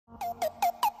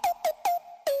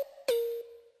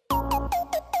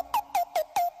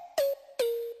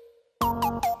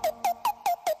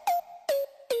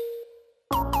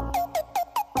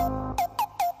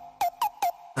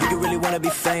be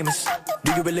famous?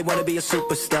 Do you really wanna be a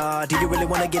superstar? Do you really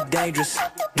wanna get dangerous?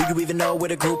 Do you even know where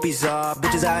the groupies are?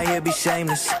 Bitches out here be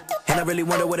shameless, and I really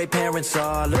wonder where their parents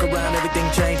are. Look around, everything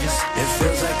changes. It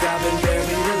feels like I've been buried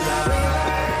alive.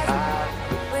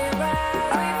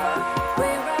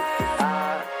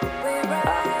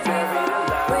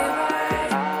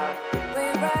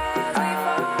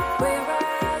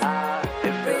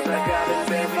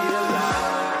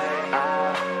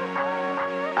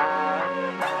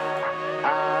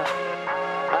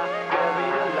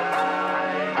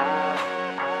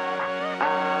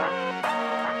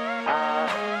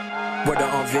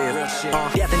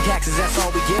 Death and taxes, that's all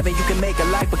we giving. You can make a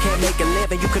life, but can't make a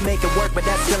living. You can make it work, but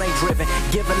that still ain't driven.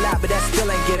 Give a lot, but that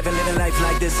still ain't giving. Living life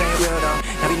like this ain't real though.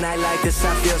 Every night like this,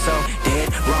 I feel so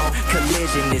dead wrong.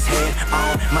 Collision is head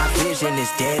on. My vision is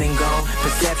dead and gone.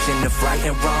 Perception of right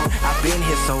and wrong. I've been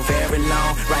here so very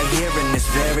long. Right here in this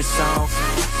very song.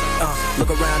 Look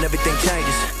around, everything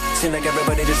changes. Seem like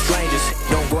everybody just strangers.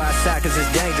 Don't go outside cause it's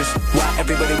dangerous. Why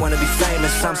everybody wanna be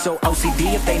famous? I'm so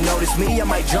OCD, if they notice me I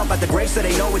might jump out the grave so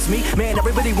they know it's me. Man,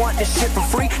 everybody want this shit for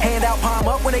free. Hand out, palm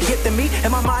up when they get to me.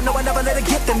 In my mind, no, I never let it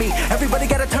get to me. Everybody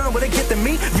got a turn when they get to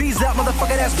me. V's up,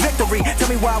 motherfucker, that's victory. Tell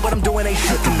me why what I'm doing ain't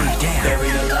shit to me. Damn.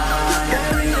 Buried alive,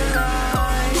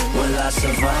 will I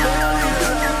survive?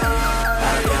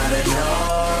 I gotta know.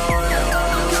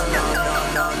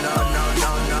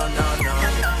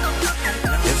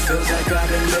 Feels like I've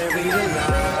been buried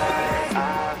alive.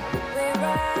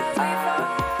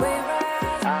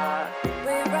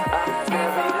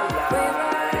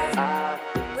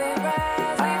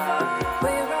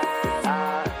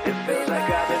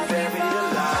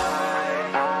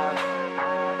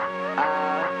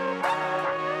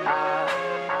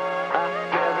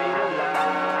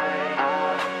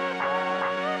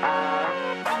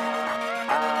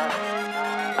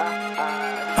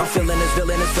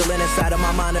 Villainous feeling inside of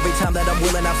my mind. Every time that I'm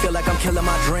willing, I feel like I'm killing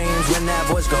my dreams. When that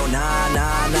voice go, nah,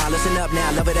 nah, nah. Listen up now,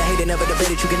 love it or hate it, never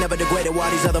debate it. You can never degrade it. Why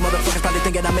these other motherfuckers probably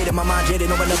thinking I made it? My mind jaded,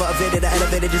 no one never evaded. I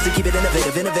elevated just to keep it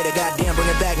innovative. Innovative, goddamn,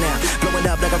 bring it back now. Blowing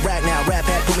up like a rag now. Rap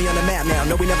hat, put me on the map now.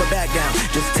 No, we never back down.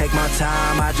 Just take my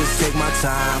time, I just take my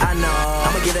time. I know,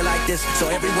 I'ma get it like this,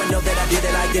 so everyone know that I did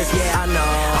it like this. Yeah, I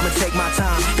know, I'ma take my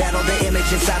time. Battle the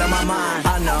image inside of my mind.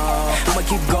 I know, I'ma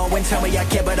keep going. Tell me I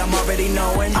care, but I'm already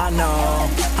knowing. I know,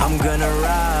 I'm gonna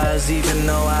rise, even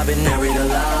though I've been buried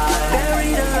alive.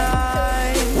 Buried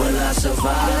alive. Will I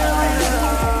survive?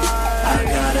 I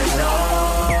gotta know.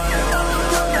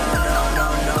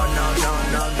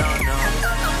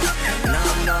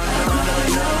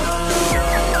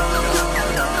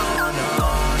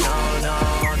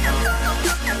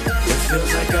 It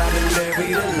feels like I've been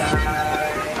buried alive.